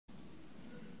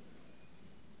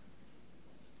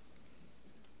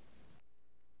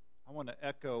want to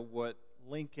echo what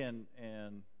Lincoln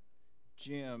and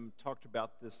Jim talked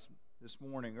about this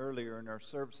morning earlier in our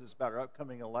services about our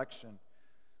upcoming election.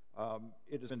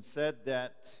 It has been said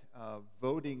that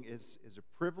voting is a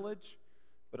privilege,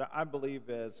 but I believe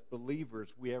as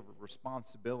believers we have a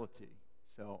responsibility.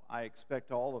 So I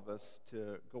expect all of us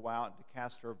to go out and to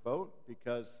cast our vote,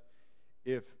 because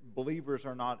if believers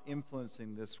are not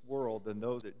influencing this world, then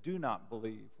those that do not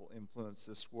believe will influence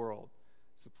this world.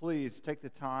 So please take the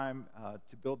time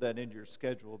to build that into your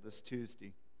schedule this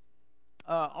Tuesday.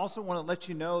 Also want to let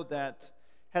you know that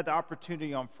I had the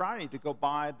opportunity on Friday to go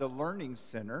by the Learning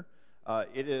Center.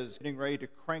 It is getting ready to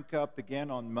crank up again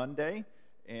on Monday.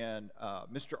 And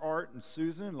Mr. Art and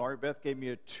Susan and Laurie Beth gave me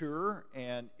a tour,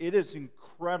 and it is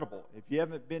incredible. If you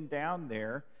haven't been down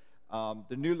there,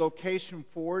 the new location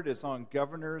for it is on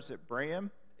Governors at Braham,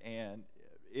 and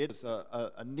it is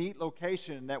a neat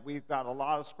location that we've got a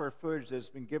lot of square footage that's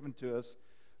been given to us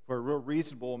for a real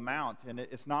reasonable amount. And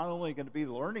it's not only going to be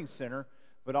the Learning Center,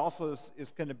 but also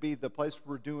it's going to be the place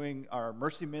where we're doing our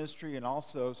mercy ministry and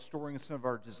also storing some of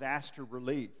our disaster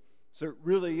relief. So it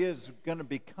really is going to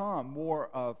become more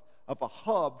of a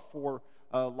hub for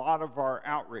a lot of our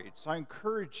outreach. So I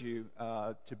encourage you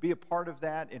to be a part of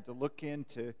that and to look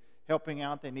into helping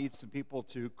out. They need some people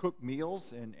to cook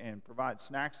meals and provide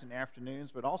snacks in the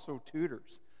afternoons, but also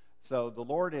tutors. So the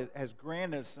Lord has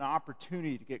granted us an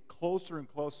opportunity to get closer and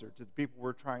closer to the people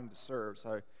we're trying to serve.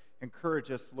 So I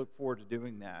encourage us to look forward to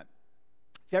doing that.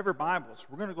 If you have your Bibles,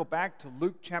 we're going to go back to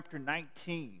Luke chapter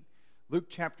 19. Luke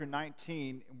chapter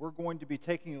 19, and we're going to be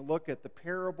taking a look at the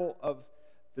parable of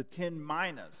the 10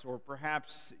 minas, or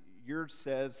perhaps yours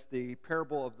says the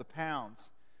parable of the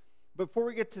pounds. Before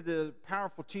we get to the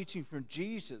powerful teaching from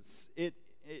Jesus,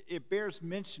 it bears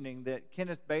mentioning that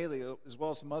Kenneth Bailey, as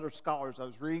well as some other scholars I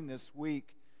was reading this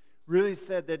week, really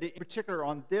said that in particular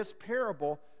on this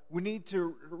parable, we need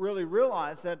to really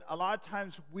realize that a lot of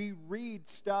times we read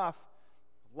stuff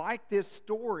like this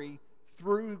story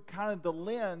through kind of the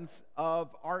lens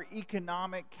of our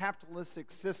economic capitalistic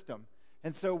system.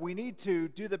 And so we need to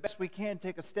do the best we can,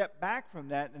 take a step back from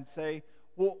that and say,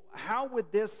 well, how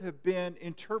would this have been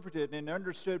interpreted and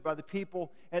understood by the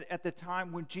people at the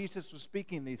time when Jesus was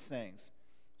speaking these things?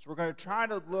 So we're going to try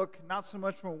to look not so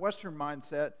much from a Western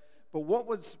mindset, but what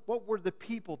were the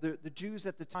people, the Jews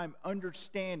at the time,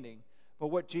 understanding about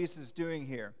what Jesus is doing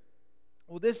here?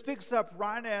 Well, this picks up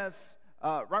right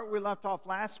where we left off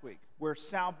last week, where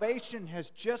salvation has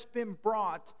just been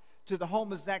brought to the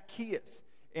home of Zacchaeus.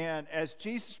 And as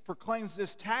Jesus proclaims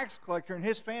this tax collector and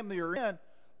his family are in,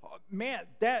 man,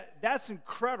 that's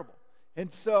incredible.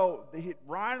 And so,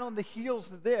 right on the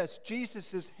heels of this,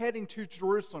 Jesus is heading to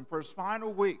Jerusalem for his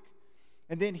final week.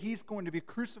 And then he's going to be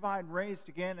crucified and raised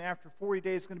again. And after 40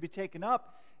 days, going to be taken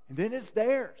up. And then it's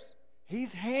theirs.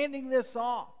 He's handing this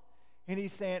off. And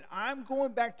he's saying, I'm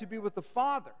going back to be with the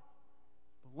Father.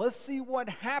 But let's see what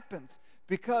happens.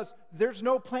 Because there's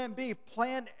no plan B.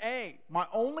 Plan A. My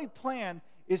only plan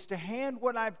is to hand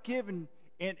what I've given,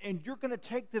 and you're going to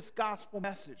take this gospel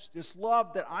message, this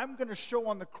love that I'm going to show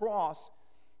on the cross,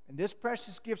 and this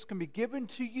precious gift can be given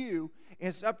to you, and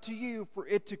it's up to you for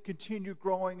it to continue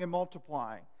growing and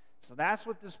multiplying. So that's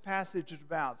what this passage is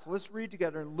about. So let's read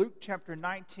together in Luke chapter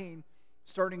 19,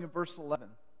 starting in verse 11.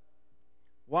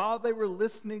 While they were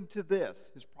listening to this,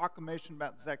 his proclamation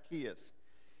about Zacchaeus,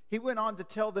 he went on to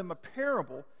tell them a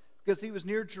parable because he was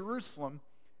near Jerusalem,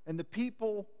 and the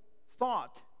people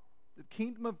thought the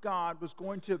kingdom of God was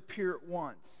going to appear at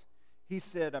once. He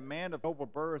said, a man of noble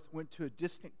birth went to a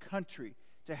distant country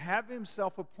to have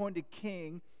himself appointed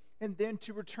king and then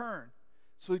to return.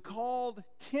 So he called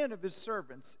 10 of his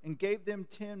servants and gave them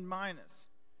 10 minas.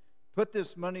 Put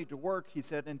this money to work, he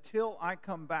said, until I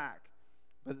come back.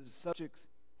 But his subjects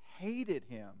hated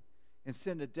him and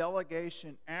sent a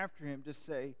delegation after him to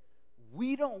say,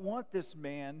 we don't want this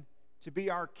man to be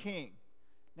our king.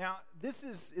 Now, this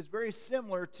is very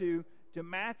similar to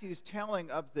Matthew's telling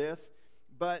of this,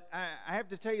 but I have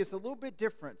to tell you it's a little bit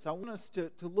different. So I want us to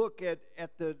look at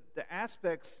the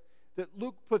aspects that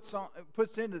Luke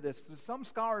puts into this. Some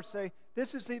scholars say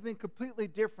this is even completely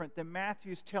different than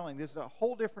Matthew's telling. This is a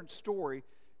whole different story,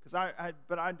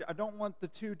 but I don't want the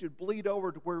two to bleed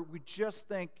over to where we just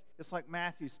think it's like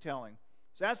Matthew's telling.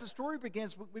 So as the story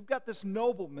begins, we've got this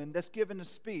nobleman that's given a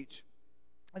speech.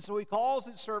 And so he calls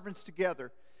his servants together,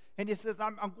 and he says,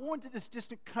 I'm going to this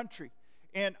distant country,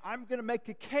 and I'm going to make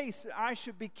a case that I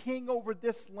should be king over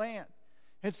this land.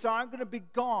 And so I'm going to be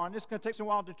gone. It's going to take some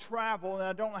while to travel, and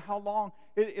I don't know how long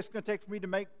it's going to take for me to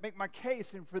make my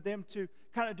case and for them to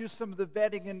kind of do some of the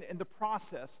vetting and the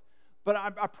process. But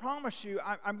I promise you,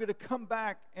 I'm going to come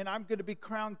back, and I'm going to be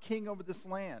crowned king over this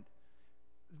land.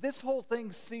 this whole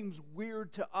thing seems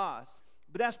weird to us,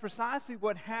 but that's precisely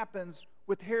what happens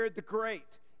with Herod the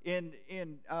Great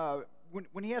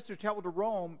when he has to travel to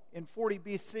Rome in 40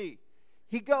 BC.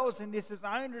 He goes and he says,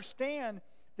 I understand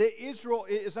that Israel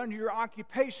is under your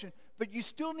occupation, but you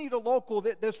still need a local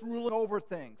that's ruling over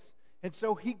things. And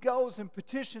so he goes and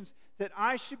petitions that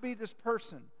I should be this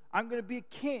person. I'm going to be a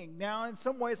king. Now, in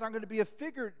some ways, I'm going to be a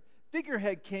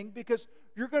figurehead king because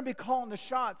you're going to be calling the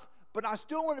shots, but I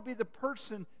still want to be the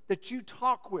person that you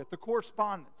talk with, the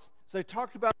correspondence. So they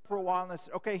talked about it for a while, and they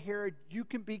said, okay, Herod, you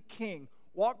can be king.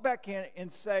 Walk back in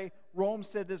and say, Rome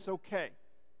said it's okay.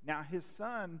 Now, his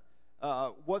son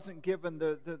wasn't given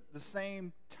the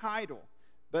same title.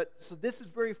 But so this is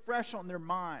very fresh on their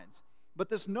minds. But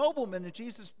this nobleman in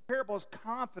Jesus' parable is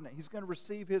confident he's going to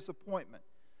receive his appointment.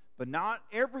 But not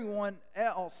everyone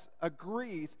else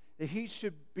agrees that he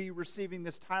should be receiving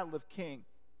this title of king.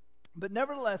 But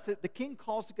nevertheless, the king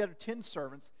calls together 10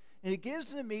 servants, and he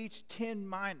gives them each 10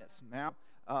 minas. Now,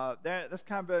 that's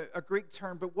kind of a Greek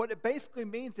term, but what it basically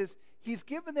means is he's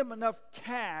given them enough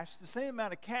cash, the same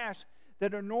amount of cash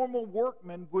that a normal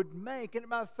workman would make in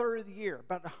about a third of the year,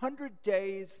 about 100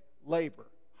 days labor.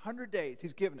 100 days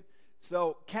he's given it.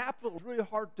 So capital is really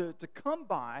hard to come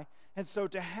by, and so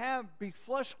to be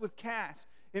flush with cash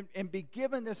and be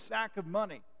given this sack of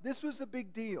money, this was a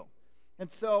big deal.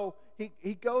 And so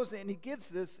he goes and he gets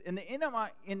this. In the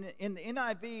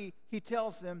NIV, he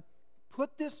tells them,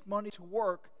 put this money to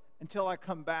work until I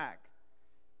come back.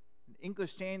 In the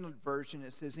English Standard Version,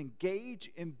 it says, engage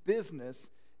in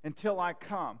business until I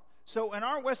come. So in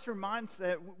our Western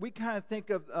mindset, we kind of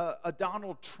think of a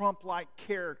Donald Trump-like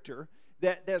character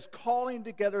that's calling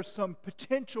together some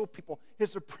potential people,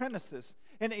 his apprentices,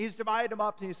 and he's divided them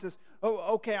up, and he says,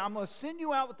 oh, okay, I'm going to send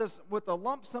you out with a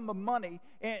lump sum of money,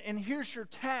 and here's your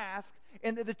task,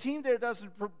 and the team that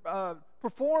doesn't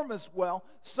perform as well,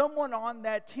 someone on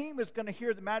that team is going to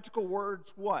hear the magical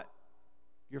words, what?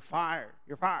 You're fired.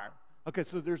 You're fired. Okay,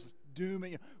 so there's doom.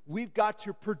 We've got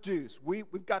to produce. We've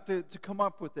got to come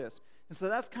up with this. And so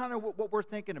that's kind of what we're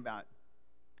thinking about.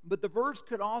 But the verse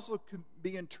could also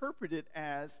be interpreted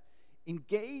as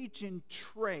engage in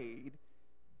trade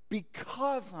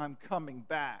because I'm coming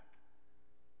back.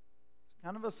 It's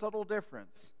kind of a subtle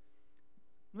difference.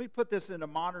 Let me put this in a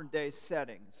modern day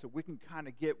setting so we can kind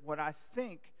of get what I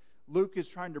think Luke is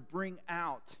trying to bring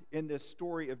out in this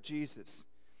story of Jesus.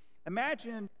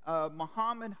 Imagine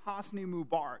Mohammed Hosni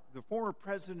Mubarak, the former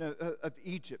president of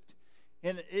Egypt,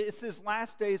 and it's his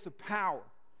last days of power.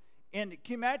 And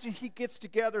can you imagine he gets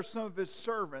together some of his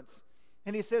servants,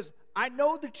 and he says, I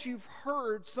know that you've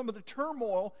heard some of the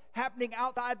turmoil happening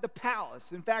outside the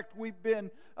palace. In fact, we've been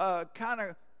kind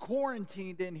of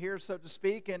quarantined in here, so to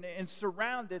speak, and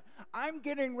surrounded. I'm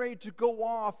getting ready to go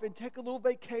off and take a little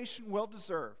vacation,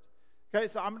 well-deserved. Okay,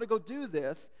 so I'm going to go do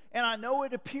this, and I know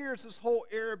it appears this whole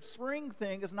Arab Spring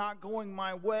thing is not going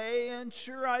my way, and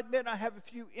sure, I admit I have a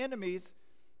few enemies,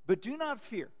 but do not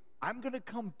fear. I'm going to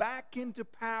come back into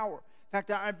power. In fact,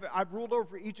 I've ruled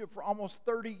over Egypt for almost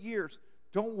 30 years.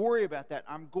 Don't worry about that.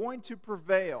 I'm going to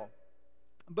prevail.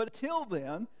 But until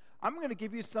then, I'm going to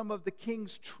give you some of the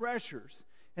king's treasures.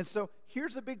 And so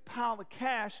here's a big pile of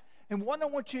cash, and what I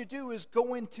want you to do is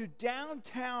go into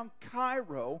downtown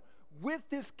Cairo with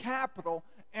this capital,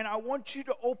 and I want you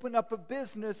to open up a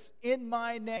business in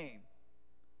my name.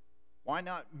 Why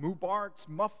not Mubarak's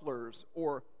Mufflers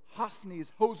or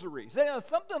Hosni's Hosieries? Yeah,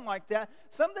 something like that.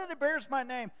 Something that bears my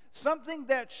name. Something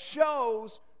that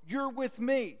shows you're with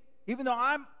me. Even though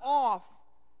I'm off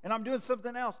and I'm doing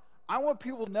something else, I want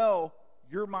people to know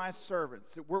you're my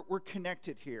servants, that we're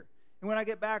connected here. And when I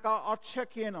get back, I'll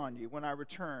check in on you when I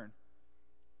return.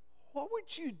 What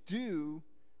would you do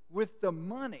with the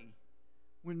money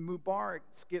when Mubarak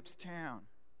skips town?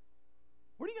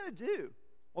 What are you going to do?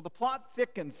 Well, the plot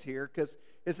thickens here because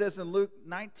it says in Luke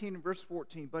 19, verse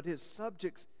 14, but his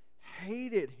subjects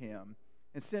hated him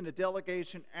and sent a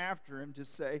delegation after him to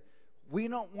say, we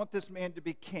don't want this man to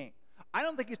be king. I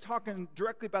don't think he's talking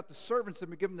directly about the servants that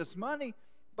have been given this money,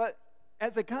 but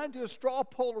as they kind of do a straw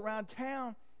poll around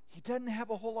town, he doesn't have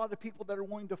a whole lot of people that are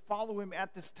willing to follow him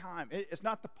at this time. It's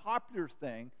not the popular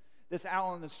thing that's out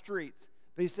on the streets.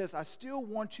 But he says, I still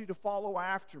want you to follow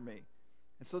after me.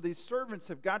 And so these servants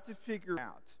have got to figure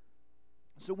out.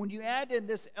 So when you add in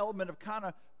this element of kind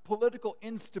of political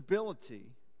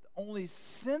instability, the only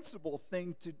sensible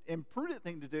thing and prudent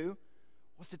thing to do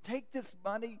was to take this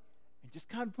money and just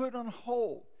kind of put it on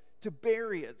hold, to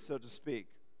bury it, so to speak,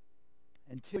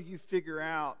 until you figure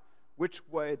out which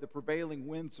way the prevailing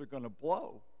winds are going to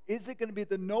blow. Is it going to be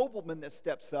the nobleman that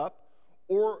steps up,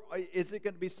 or is it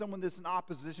going to be someone that's in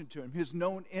opposition to him, his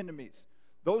known enemies?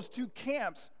 Those two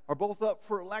camps are both up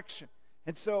for election.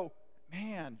 And so,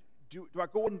 man, do I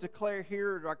go and declare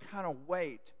here, or do I kind of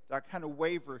wait? Do I kind of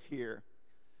waver here?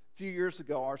 A few years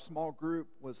ago, our small group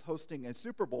was hosting a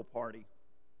Super Bowl party.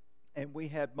 And we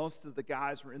had most of the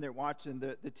guys were in there watching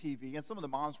the TV, and some of the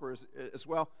moms were as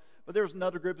well. But there was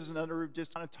another group,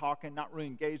 just kind of talking, not really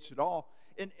engaged at all.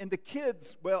 And the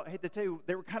kids, well, I hate to tell you,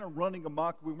 they were kind of running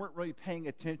amok. We weren't really paying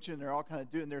attention. They're all kind of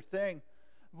doing their thing.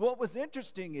 What was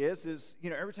interesting is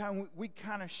every time we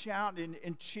kind of shout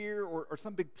and cheer or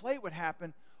some big play would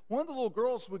happen, one of the little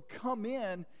girls would come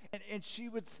in and she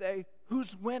would say,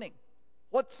 "Who's winning?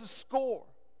 What's the score?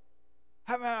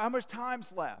 How much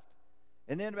time's left?"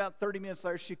 And then about 30 minutes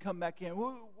later, she'd come back in.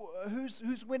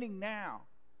 Who's winning now?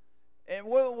 And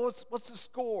what's the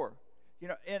score?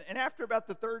 And after about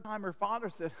the third time, her father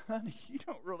said, "Honey, you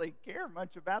don't really care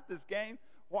much about this game.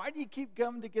 Why do you keep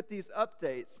coming to get these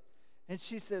updates?" And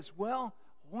she says, "Well,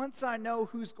 once I know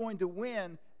who's going to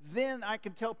win, then I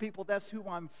can tell people that's who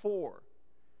I'm for."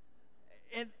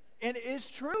 And it's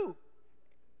true.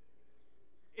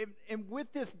 And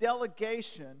with this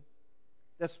delegation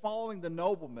that's following the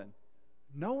nobleman,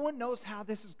 no one knows how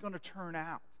this is going to turn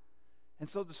out. And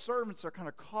so the servants are kind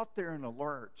of caught there in a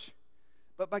lurch.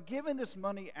 But by giving this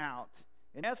money out,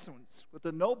 in essence, what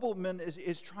the nobleman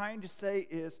is trying to say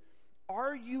is,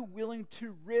 are you willing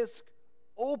to risk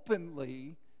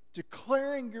openly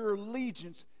declaring your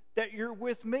allegiance that you're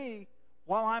with me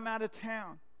while I'm out of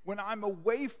town, when I'm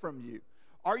away from you?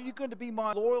 Are you going to be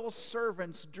my loyal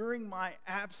servants during my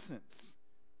absence,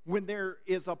 when there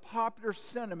is a popular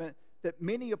sentiment that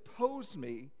many oppose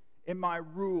me in my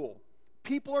rule?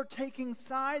 People are taking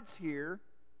sides here,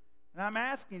 and I'm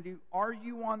asking you, are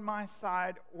you on my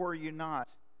side or are you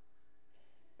not?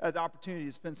 I had the opportunity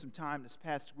to spend some time this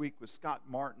past week with Scott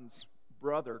Martin's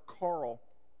brother, Carl,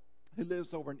 who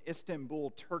lives over in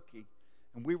Istanbul, Turkey.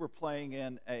 And we were playing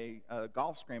in a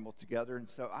golf scramble together, and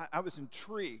so I was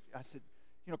intrigued. I said,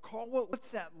 Carl,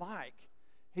 what's that like?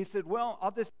 He said, well,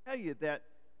 I'll just tell you that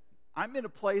I'm in a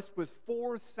place with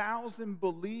 4,000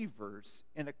 believers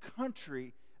in a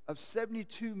country of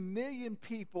 72 million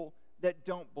people that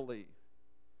don't believe.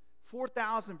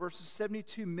 4,000 versus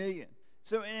 72 million.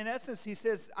 So in essence, he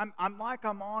says, I'm like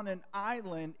I'm on an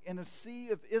island in a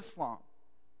sea of Islam.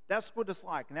 That's what it's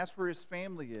like, and that's where his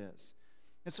family is.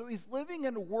 And so he's living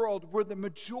in a world where the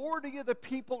majority of the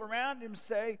people around him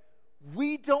say,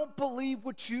 we don't believe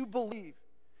what you believe.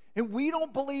 And we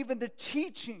don't believe in the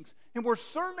teachings. And we're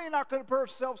certainly not going to put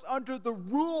ourselves under the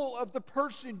rule of the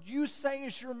person you say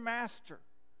is your master.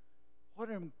 What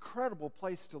an incredible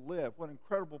place to live. What an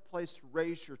incredible place to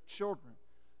raise your children.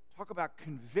 Talk about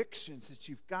convictions that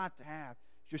you've got to have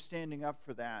if you're standing up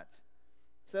for that.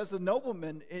 It says the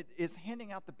nobleman is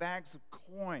handing out the bags of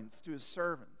coins to his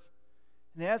servants.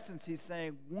 In essence, he's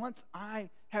saying, once I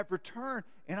have returned,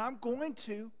 and I'm going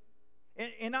to,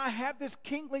 and I have this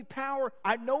kingly power,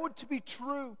 I know it to be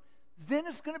true, then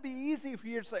it's going to be easy for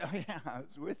you to say, oh yeah, I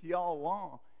was with you all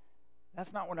along.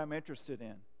 That's not what I'm interested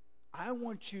in. I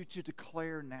want you to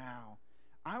declare now.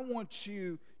 I want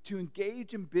you to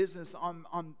engage in business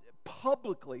on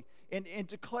publicly and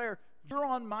declare, you're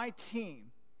on my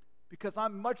team, because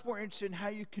I'm much more interested in how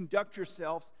you conduct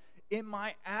yourselves in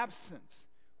my absence,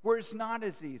 where it's not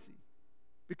as easy,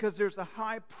 because there's a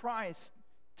high price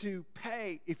to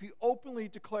pay if you openly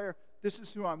declare, this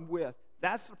is who I'm with.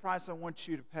 That's the price I want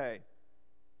you to pay.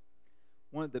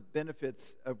 One of the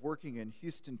benefits of working in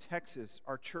Houston, Texas,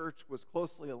 our church was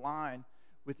closely aligned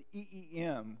with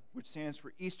EEM, which stands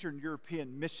for Eastern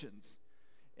European Missions.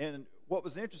 And what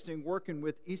was interesting working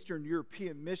with Eastern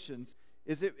European Missions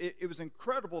is it was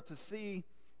incredible to see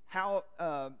how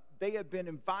they have been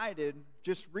invited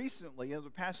just recently, in the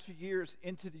past few years,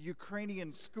 into the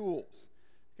Ukrainian schools.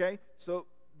 Okay? So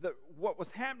what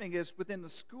was happening is within the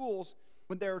schools,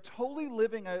 when they're totally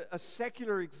living a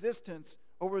secular existence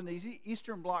over in these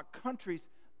Eastern Bloc countries,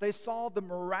 they saw the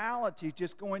morality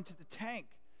just going to the tank.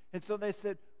 And so they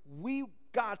said, we've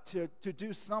got to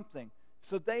do something.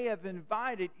 So they have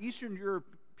invited Eastern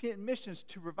European Missions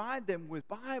to provide them with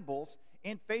Bibles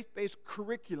and faith-based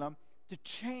curriculum to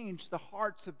change the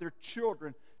hearts of their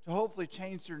children, to hopefully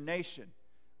change their nation,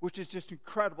 which is just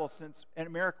incredible, since in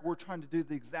America we're trying to do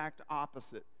the exact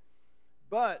opposite.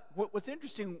 But what's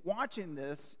interesting watching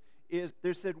this is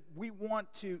they said, we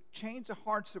want to change the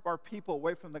hearts of our people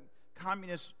away from the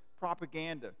communist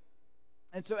propaganda.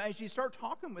 And so as you start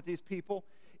talking with these people,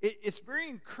 it's very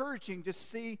encouraging to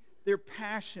see their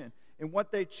passion and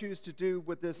what they choose to do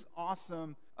with this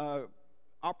awesome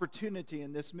opportunity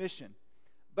in this mission.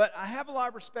 But I have a lot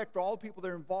of respect for all the people that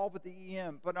are involved with the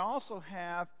EM, but I also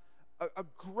have a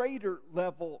greater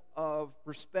level of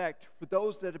respect for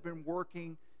those that have been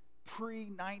working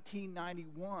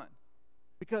pre-1991.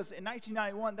 Because in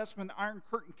 1991, that's when the Iron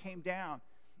Curtain came down.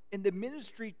 And the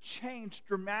ministry changed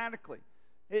dramatically.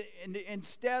 And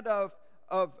instead of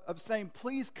saying,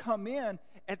 please come in,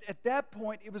 at that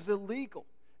point, it was illegal.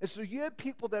 And so you have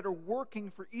people that are working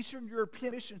for Eastern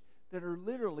European Mission that are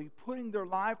literally putting their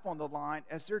life on the line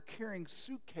as they're carrying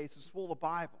suitcases full of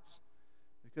Bibles.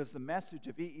 Because the message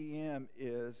of EEM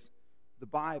is the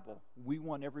Bible. We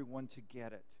want everyone to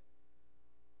get it.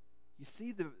 You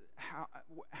see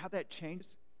how that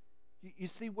changes? You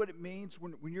see what it means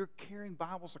when you're carrying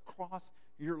Bibles across,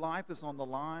 your life is on the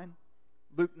line?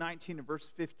 Luke 19 and verse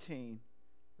 15.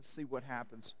 Let's see what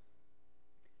happens.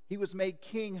 He was made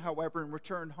king, however, and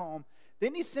returned home.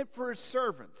 Then he sent for his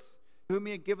servants, whom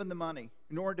he had given the money,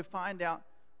 in order to find out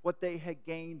what they had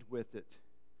gained with it.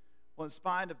 Well, in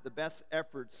spite of the best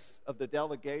efforts of the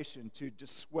delegation to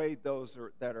dissuade those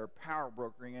that are power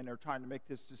brokering and are trying to make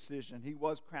this decision, he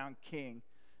was crowned king.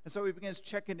 And so he begins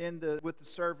checking in with the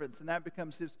servants, and that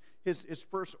becomes his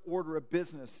first order of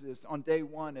business is on day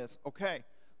one is, okay,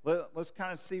 let's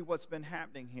kind of see what's been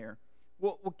happening here.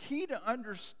 Well, key to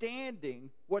understanding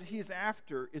what he's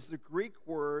after is the Greek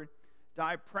word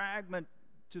dipragmatisado.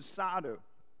 Kind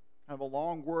of a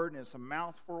long word, and it's a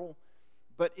mouthful.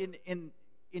 But in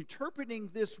interpreting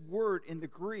this word in the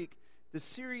Greek, the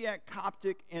Syriac,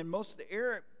 Coptic, and most of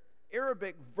the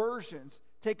Arabic versions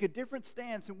take a different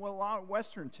stance than what a lot of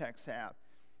Western texts have.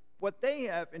 What they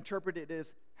have interpreted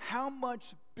is how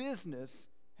much business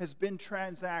has been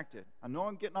transacted. I know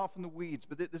I'm getting off in the weeds,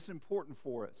 but this is important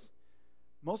for us.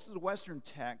 Most of the Western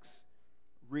texts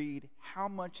read how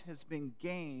much has been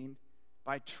gained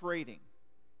by trading.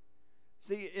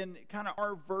 See, in kind of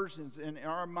our versions, in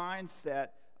our mindset,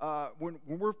 when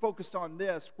we're focused on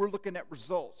this, we're looking at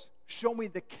results. Show me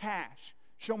the cash.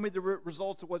 Show me the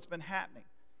results of what's been happening.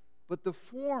 But the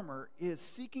former is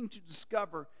seeking to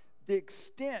discover the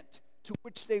extent to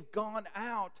which they've gone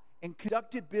out and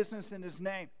conducted business in his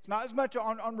name. It's not as much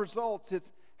on results.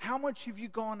 It's how much have you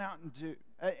gone out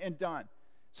and done.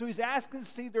 So he's asking to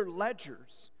see their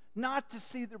ledgers, not to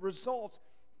see the results,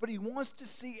 but he wants to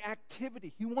see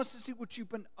activity. He wants to see what you've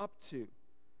been up to.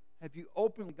 Have you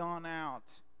openly gone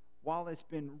out while it's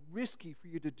been risky for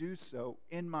you to do so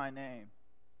in my name?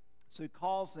 So he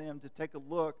calls them to take a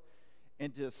look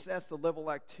and to assess the level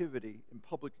of activity in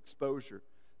public exposure.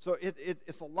 So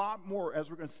it's a lot more, as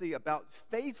we're going to see, about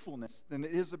faithfulness than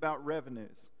it is about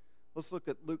revenues. Let's look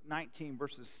at Luke 19,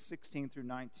 verses 16 through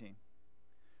 19.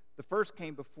 The first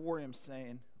came before him,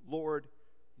 saying, Lord,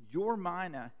 your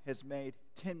mina has made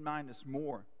 10 minas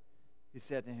more. He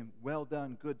said to him, well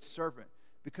done, good servant,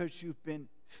 because you've been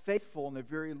faithful in a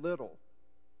very little.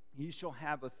 You shall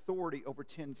have authority over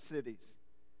 10 cities.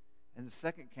 And the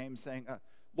second came, saying,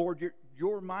 Lord,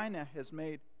 your mina has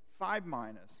made 5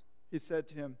 minas. He said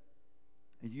to him,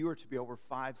 and you are to be over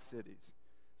 5 cities.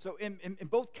 So in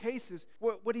both cases,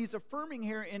 what he's affirming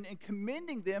here and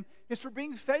commending them is for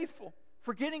being faithful,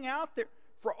 for getting out there,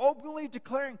 for openly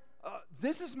declaring,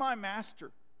 this is my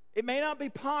master. It may not be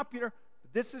popular,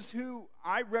 but this is who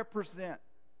I represent.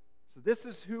 So this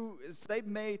is who they've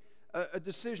made a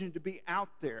decision to be out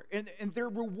there. And their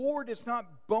reward is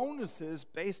not bonuses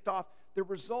based off their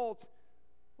results.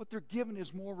 What they're given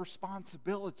is more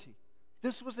responsibility.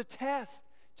 This was a test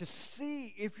to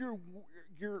see if you're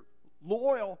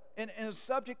loyal and a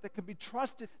subject that can be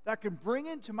trusted, that I can bring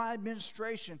into my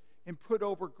administration and put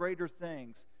over greater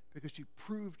things because you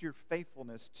proved your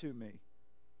faithfulness to me.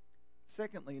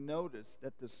 Secondly, notice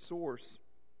that the source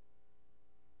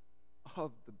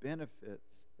of the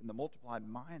benefits and the multiplied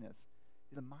minas,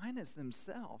 the minas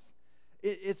themselves.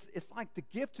 It's like the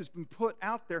gift has been put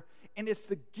out there, and it's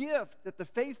the gift that the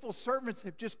faithful servants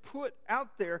have just put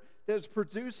out there that has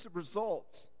produced the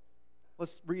results.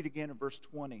 Let's read again in verse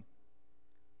 20.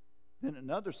 Then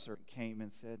another servant came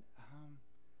and said,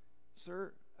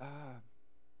 Sir,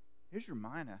 here's your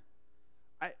mina.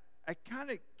 I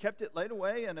kind of kept it laid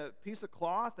away in a piece of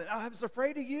cloth, and I was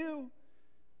afraid of you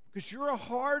because you're a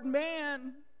hard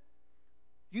man.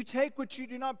 You take what you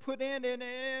do not put in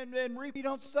and reap you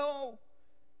don't sow.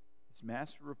 His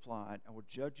master replied, I will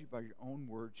judge you by your own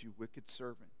words, you wicked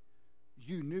servant.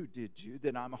 You knew, did you,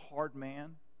 that I'm a hard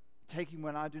man, taking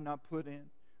what I do not put in,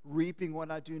 reaping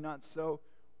what I do not sow?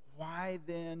 Why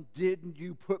then didn't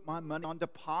you put my money on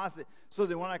deposit so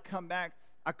that when I come back,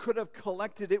 I could have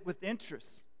collected it with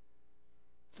interest?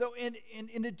 So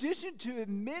in addition to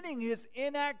admitting his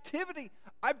inactivity,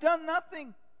 I've done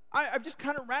nothing. I've just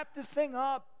kind of wrapped this thing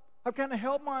up. I've kind of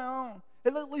held my own.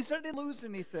 At least I didn't lose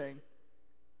anything.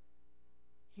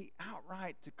 he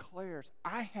outright declares,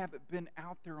 I haven't been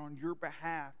out there on your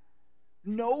behalf.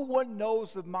 No one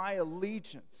knows of my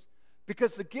allegiance,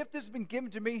 because the gift that's been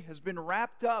given to me has been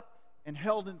wrapped up and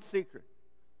held in secret.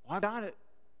 Well, I got it.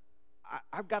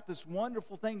 I've got this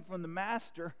wonderful thing from the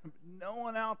Master, but no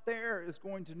one out there is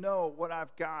going to know what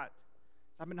I've got.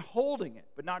 I've been holding it,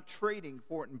 but not trading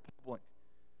for it in public.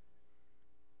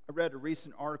 I read a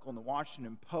recent article in the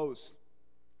Washington Post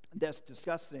that's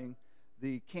discussing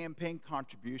the campaign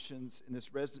contributions in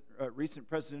this recent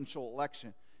presidential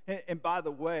election. And by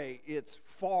the way, it's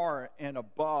far and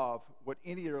above what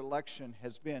any other election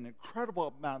has been. An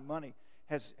incredible amount of money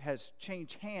has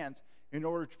changed hands in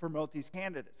order to promote these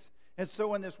candidates. And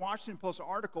so in this Washington Post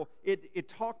article, it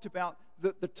talked about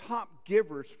the top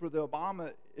givers for the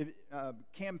Obama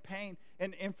campaign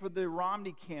and for the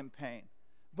Romney campaign.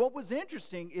 What was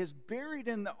interesting is buried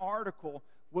in the article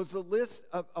was a list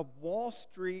of Wall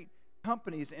Street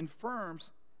companies and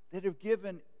firms that have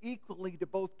given equally to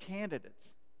both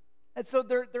candidates. And so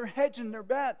they're hedging their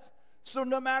bets. So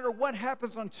no matter what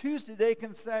happens on Tuesday, they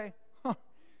can say,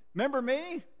 remember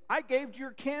me? I gave to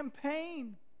your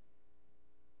campaign.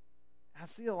 I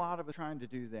see a lot of us trying to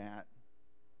do that.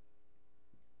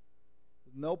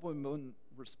 The nobleman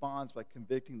responds by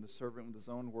convicting the servant with his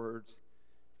own words.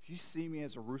 If you see me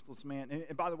as a ruthless man,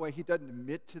 and by the way, he doesn't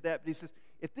admit to that, but he says,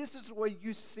 if this is the way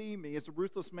you see me as a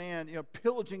ruthless man,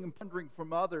 pillaging and plundering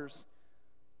from others,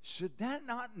 should that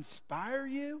not inspire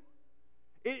you?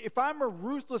 If I'm a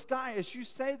ruthless guy, as you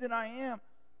say that I am,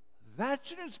 that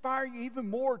should inspire you even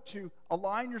more to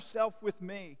align yourself with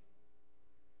me.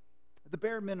 At the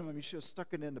bare minimum, you should have stuck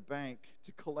it in the bank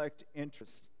to collect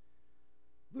interest.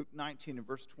 Luke 19 and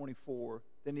verse 24,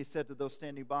 then he said to those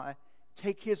standing by,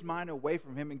 take his mind away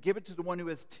from him and give it to the one who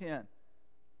has 10.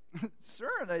 Sir,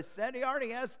 they said, he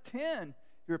already has 10.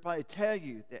 He replied, I tell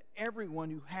you that everyone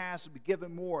who has will be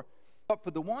given more. But for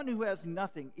the one who has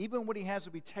nothing, even what he has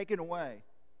will be taken away.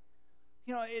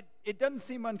 It doesn't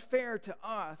seem unfair to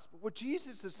us, but what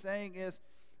Jesus is saying is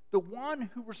the one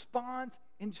who responds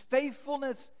in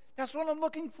faithfulness, that's what I'm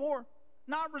looking for.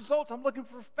 Not results, I'm looking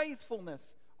for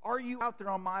faithfulness. Are you out there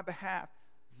on my behalf?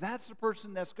 That's the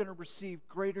person that's going to receive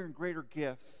greater and greater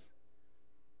gifts.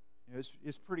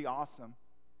 It's pretty awesome.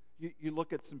 You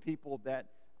look at some people that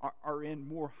are in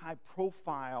more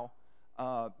high-profile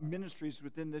ministries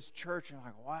within this church, and you're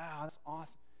like, wow, that's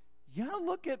awesome. You got to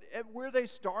look at where they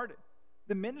started,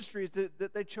 the ministries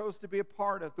that they chose to be a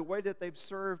part of, the way that they've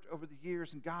served over the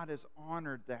years, and God has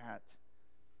honored that.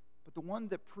 But the one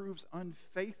that proves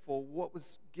unfaithful, what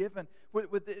was given,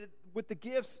 with the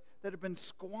gifts that have been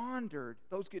squandered,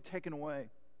 those get taken away.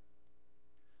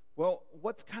 Well,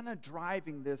 what's kind of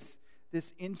driving this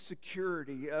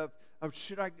insecurity of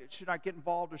should I get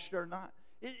involved or should I not?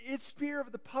 It's fear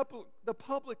of the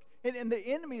public, and the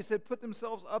enemies had put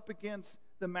themselves up against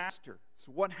the master.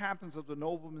 So what happens of the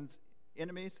nobleman's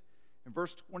enemies? In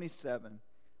verse 27,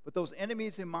 but those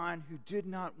enemies in mine who did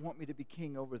not want me to be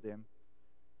king over them,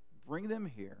 bring them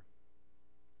here,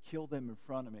 kill them in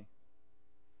front of me.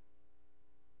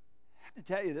 I have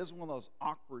to tell you, this is one of those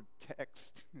awkward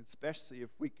texts, especially if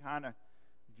we kind of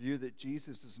view that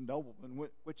Jesus is a nobleman,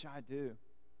 which I do.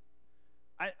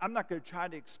 I'm not going to try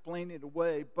to explain it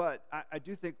away, but I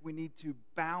do think we need to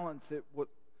balance it with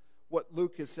what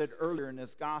Luke has said earlier in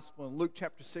his gospel. In Luke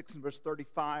chapter 6 and verse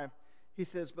 35, he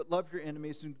says, but love your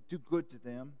enemies and do good to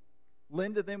them.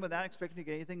 Lend to them without expecting to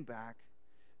get anything back.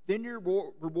 Then your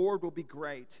reward will be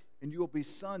great, and you will be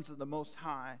sons of the Most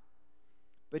High.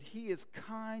 But he is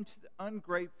kind to the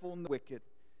ungrateful and the wicked.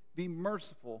 Be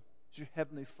merciful as your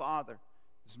heavenly Father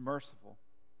is merciful.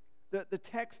 The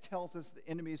text tells us the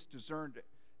enemies deserve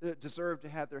to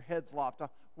have their heads lopped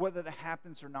off. Whether that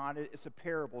happens or not, it's a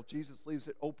parable. Jesus leaves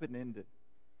it open-ended.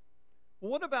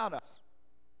 Well, what about us?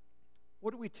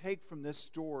 What do we take from this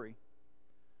story?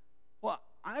 Well,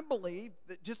 I believe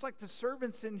that just like the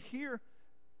servants in here,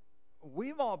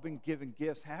 we've all been given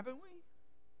gifts, haven't we?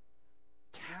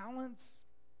 Talents,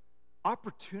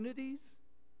 opportunities.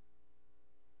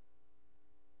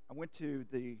 I went to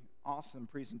the awesome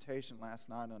presentation last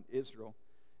night on Israel,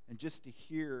 and just to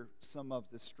hear some of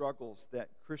the struggles that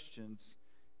Christians,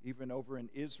 even over in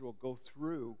Israel, go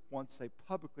through once they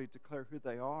publicly declare who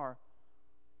they are,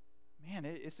 man,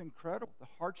 it's incredible, the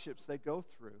hardships they go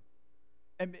through.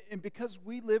 And because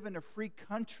we live in a free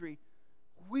country,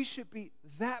 we should be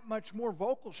that much more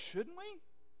vocal, shouldn't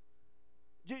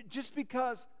we? Just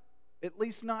because, at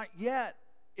least not yet,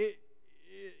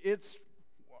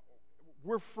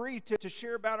 we're free to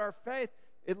share about our faith,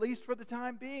 at least for the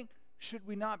time being. Should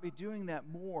we not be doing that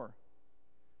more?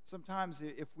 Sometimes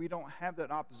if we don't have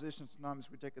that opposition, sometimes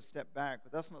we take a step back,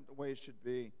 but that's not the way it should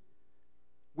be.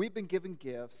 We've been given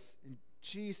gifts, and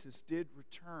Jesus did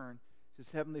return to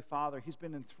his heavenly Father. He's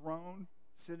been enthroned,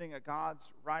 sitting at God's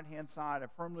right-hand side. I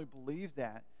firmly believe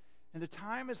that. And the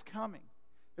time is coming.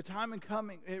 The time is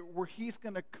coming where he's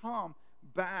going to come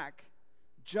back.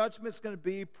 Judgment's going to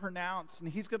be pronounced, and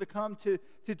he's going to come to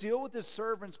deal with his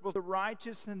servants, both the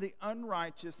righteous and the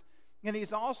unrighteous. And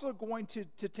he's also going to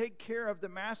take care of the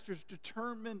master's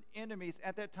determined enemies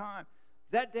at that time.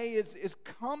 That day is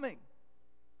coming.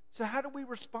 So how do we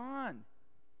respond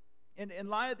in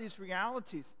light of these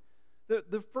realities?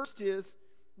 The first is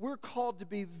we're called to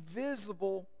be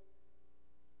visible.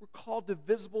 We're called to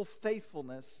visible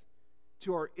faithfulness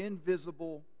to our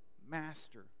invisible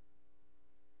master.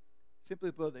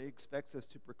 Simply put, he expects us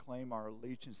to proclaim our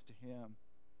allegiance to him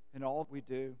in all we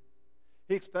do.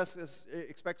 He expects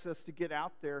us to get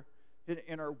out there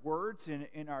in our words,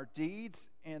 in our deeds,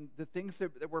 and the things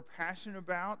that we're passionate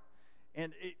about.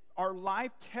 And our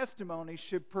life testimony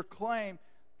should proclaim,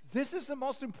 this is the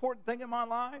most important thing in my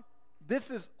life.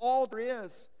 This is all there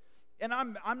is. And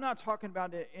I'm not talking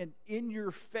about an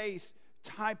in-your-face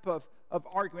type of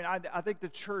argument. I think the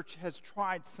church has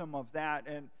tried some of that,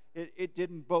 and it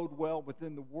didn't bode well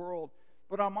within the world.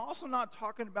 But I'm also not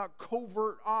talking about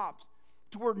covert ops,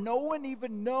 to where no one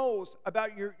even knows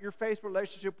about your faith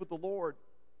relationship with the Lord.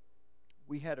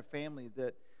 We had a family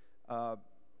that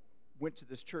went to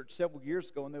this church several years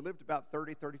ago, and they lived about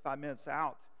 30, 35 minutes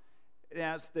out.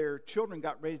 As their children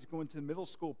got ready to go into the middle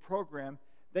school program,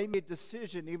 they made a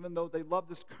decision, even though they loved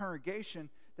this congregation,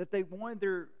 that they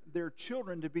wanted their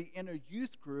children to be in a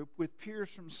youth group with peers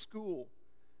from school.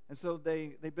 And so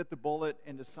they bit the bullet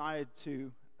and decided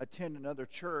to attend another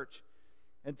church.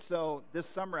 And so this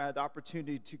summer I had the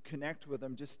opportunity to connect with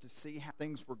him just to see how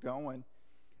things were going.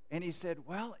 And he said,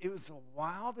 well, it was the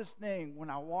wildest thing when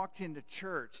I walked into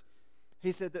church.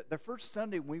 He said that the first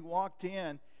Sunday we walked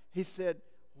in, he said,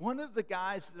 one of the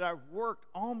guys that I've worked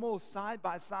almost side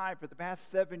by side for the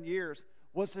past 7 years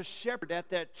was a shepherd at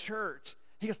that church.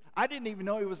 He goes, I didn't even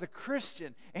know he was a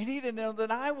Christian, and he didn't know that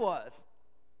I was.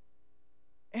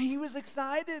 And he was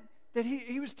excited that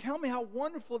he was telling me how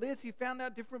wonderful it is. He found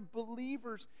out different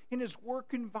believers in his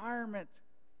work environment.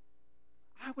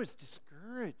 I was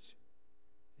discouraged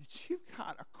that you've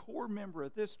got a core member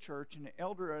of this church and an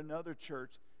elder at another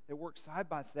church that worked side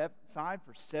by side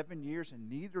for 7 years, and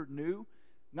neither knew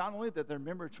not only that they're a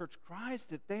member of Church of Christ,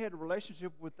 that they had a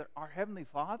relationship with our Heavenly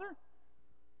Father.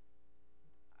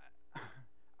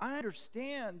 I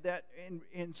understand that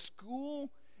in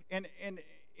school and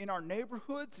in our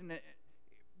neighborhoods, and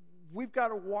we've got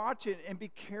to watch it and be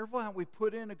careful how we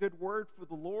put in a good word for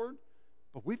the Lord,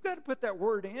 but we've got to put that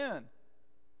word in.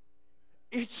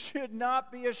 It should not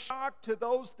be a shock to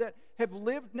those that have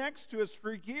lived next to us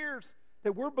for years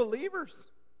that we're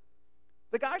believers.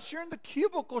 The guy sharing the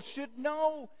cubicle should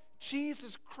know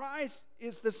Jesus Christ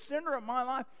is the center of my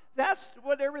life. That's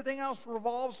what everything else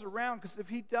revolves around, because if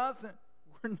he doesn't,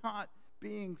 we're not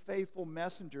being faithful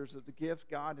messengers of the gift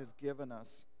God has given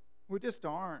us. We just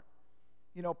aren't.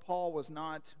 You know, Paul was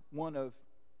not one of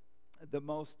the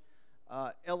most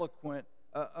eloquent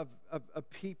of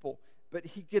people, but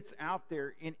he gets out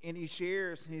there and he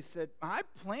shares, and he said, I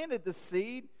planted the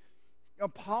seed,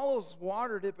 Apollos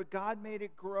watered it, but God made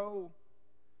it grow.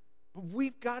 But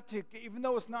we've got to, even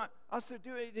though it's not us that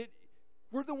do it,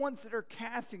 we're the ones that are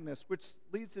casting this, which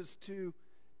leads us to,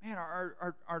 man,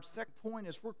 our second point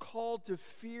is we're called to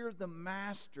fear the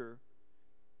master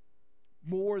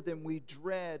more than we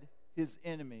dread his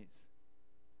enemies.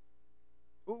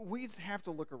 We just have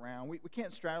to look around. We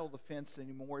can't straddle the fence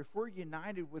anymore. If we're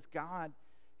united with God,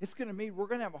 it's going to mean we're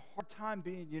going to have a hard time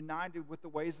being united with the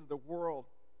ways of the world.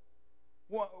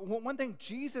 Well, one thing,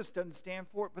 Jesus doesn't stand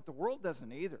for it, but the world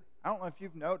doesn't either. I don't know if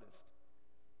you've noticed.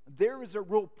 There is a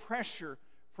real pressure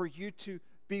for you to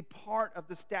be part of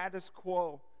the status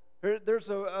quo. There's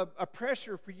a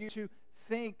pressure for you to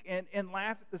think and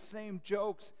laugh at the same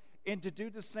jokes and to do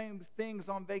the same things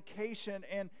on vacation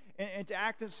and to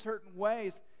act in certain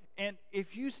ways. And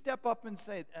if you step up and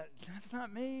say, that's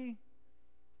not me,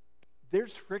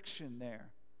 there's friction there.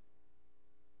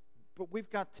 But we've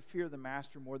got to fear the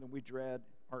master more than we dread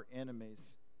our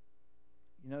enemies.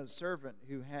 You know, the servant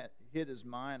who hid his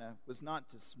mina was not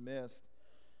dismissed.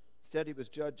 Instead, he was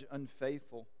judged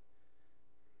unfaithful.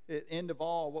 At the end of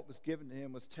all, what was given to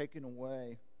him was taken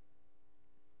away.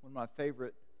 One of my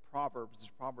favorite proverbs is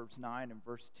Proverbs 9 and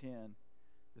verse 10.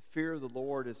 The fear of the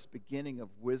Lord is the beginning of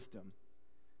wisdom,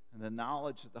 and the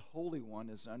knowledge of the Holy One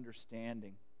is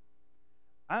understanding.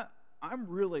 I'm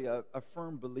really a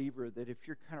firm believer that if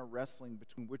you're kind of wrestling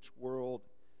between which world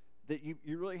that you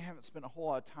really haven't spent a whole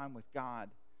lot of time with God.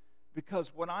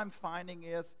 Because what I'm finding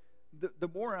is the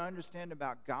more I understand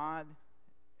about God,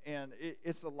 and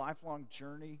it's a lifelong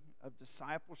journey of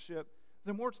discipleship,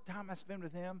 the more time I spend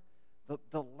with Him,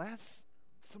 the less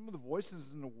some of the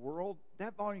voices in the world,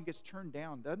 that volume gets turned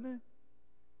down, doesn't it?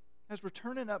 As we're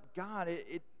turning up God,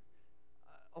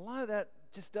 a lot of that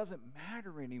just doesn't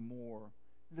matter anymore.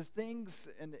 The things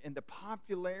and the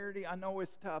popularity, I know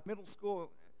it's tough. Middle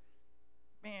school,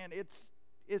 man, it's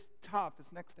tough.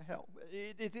 It's next to hell.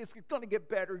 It's going to get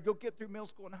better. You'll get through middle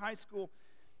school and high school.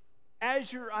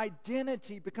 As your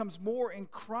identity becomes more in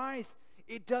Christ,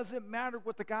 it doesn't matter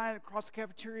what the guy across the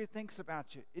cafeteria thinks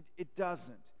about you. It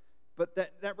doesn't. But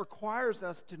that requires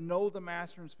us to know the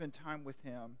Master and spend time with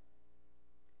Him.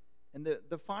 And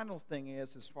the final thing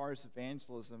is, as far as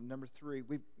evangelism, number 3,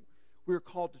 we're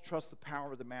called to trust the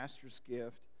power of the Master's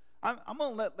gift. I'm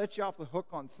going to let you off the hook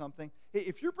on something.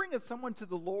 If you're bringing someone to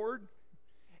the Lord,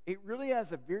 it really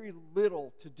has a very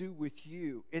little to do with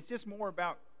you. It's just more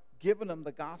about giving them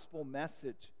the gospel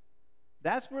message.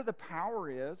 That's where the power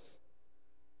is.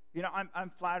 You know, I'm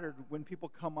flattered when people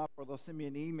come up or they'll send me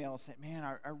an email and say, man,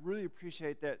 I really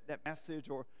appreciate that message,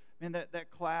 or man, that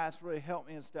class really helped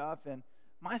me and stuff. And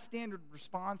my standard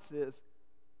response is,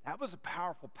 that was a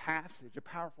powerful passage, a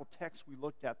powerful text we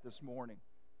looked at this morning.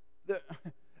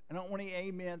 I don't want any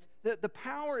amens. The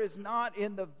power is not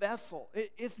in the vessel.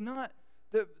 It's not.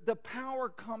 The power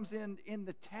comes in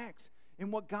the text,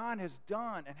 in what God has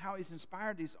done and how He's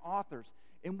inspired these authors,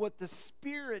 and what the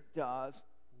Spirit does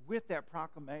with that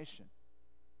proclamation.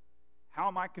 How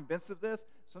am I convinced of this?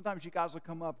 Sometimes you guys will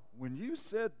come up, when you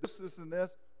said this, and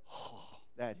this, oh,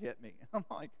 that hit me. I'm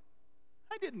like,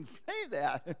 I didn't say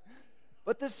that.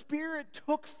 But the Spirit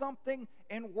took something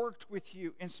and worked with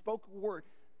you and spoke a word.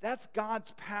 That's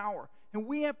God's power. And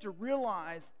we have to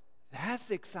realize that's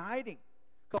exciting.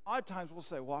 A lot of times we'll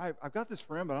say, well, I've got this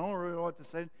friend, but I don't really know what to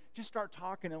say. Just start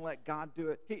talking and let God do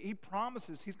it. He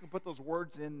promises He's going to put those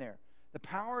words in there. The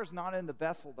power is not in the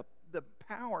vessel. The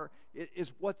power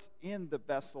is what's in the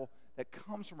vessel that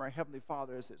comes from our Heavenly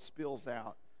Father as it spills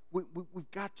out.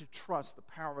 We've got to trust the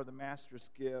power of the Master's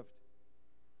gift.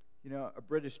 You know, a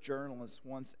British journalist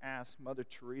once asked Mother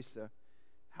Teresa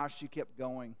how she kept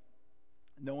going,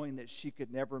 knowing that she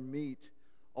could never meet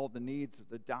all the needs of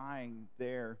the dying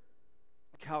there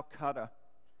in Calcutta.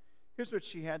 Here's what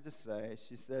she had to say.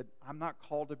 She said, I'm not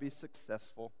called to be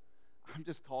successful. I'm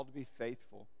just called to be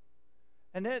faithful.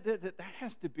 And that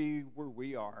has to be where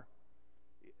we are.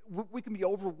 We can be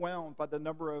overwhelmed by the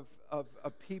number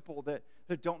of people that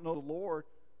don't know the Lord.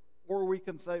 Or we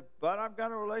can say, but I've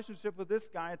got a relationship with this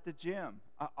guy at the gym.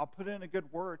 I'll put in a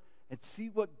good word and see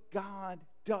what God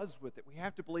does with it. We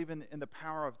have to believe in the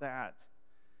power of that.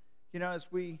 You know, as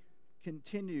we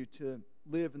continue to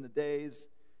live in the days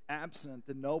absent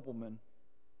the noblemen,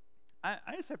 I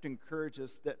just have to encourage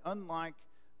us that unlike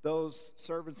those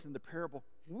servants in the parable,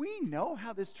 we know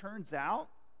how this turns out.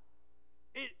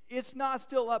 It's not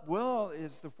still up, well,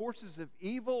 is the forces of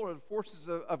evil or the forces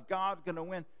of God going to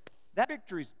win? That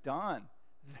victory's done.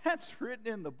 That's written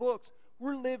in the books.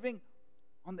 We're living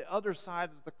on the other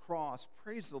side of the cross.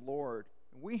 Praise the Lord.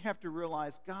 And we have to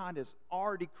realize God has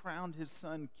already crowned His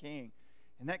Son king.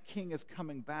 And that king is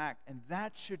coming back. And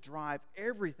that should drive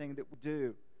everything that we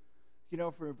do. You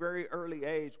know, from a very early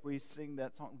age, we sing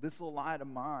that song, This Little Light of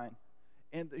Mine.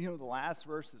 And, you know, the last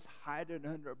verse is, hide it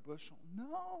under a bushel.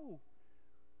 No.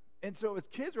 And so as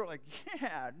kids, we're like,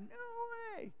 yeah,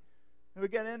 no way. And we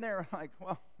get in there, we're like,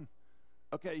 well,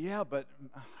 okay, yeah, but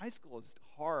high school is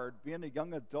hard. Being a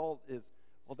young adult is,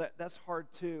 well, that's hard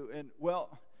too. And, well,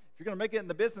 if you're going to make it in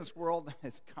the business world,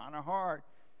 it's kind of hard.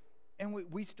 And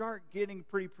we start getting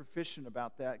pretty proficient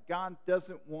about that. God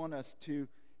doesn't want us to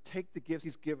take the gifts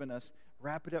He's given us,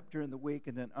 wrap it up during the week,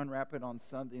 and then unwrap it on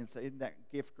Sunday and say, isn't that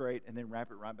gift great? And then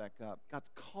wrap it right back up. God's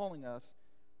calling us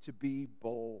to be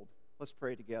bold. Let's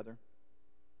pray together.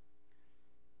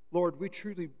 Lord, we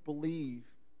truly believe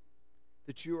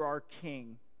that You are our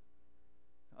King.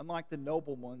 Unlike the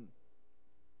nobleman,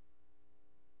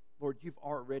 Lord, You've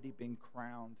already been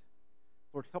crowned.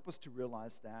 Lord, help us to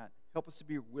realize that. Help us to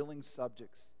be willing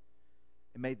subjects.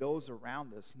 And may those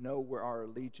around us know where our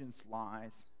allegiance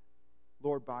lies.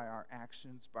 Lord, by our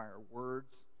actions, by our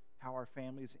words, how our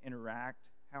families interact,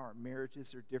 how our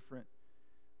marriages are different.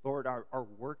 Lord, our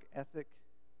work ethic,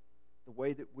 the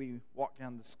way that we walk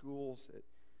down the schools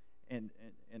in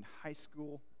high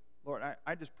school. Lord,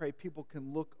 I just pray people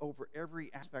can look over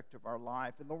every aspect of our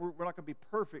life. And Lord, we're not going to be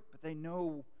perfect, but they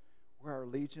know where our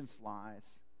allegiance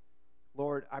lies.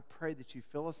 Lord, I pray that You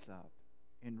fill us up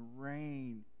and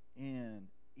reign in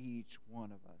each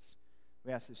one of us.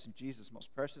 We ask this in Jesus'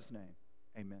 most precious name.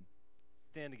 Amen.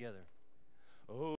 Stand together. Oh.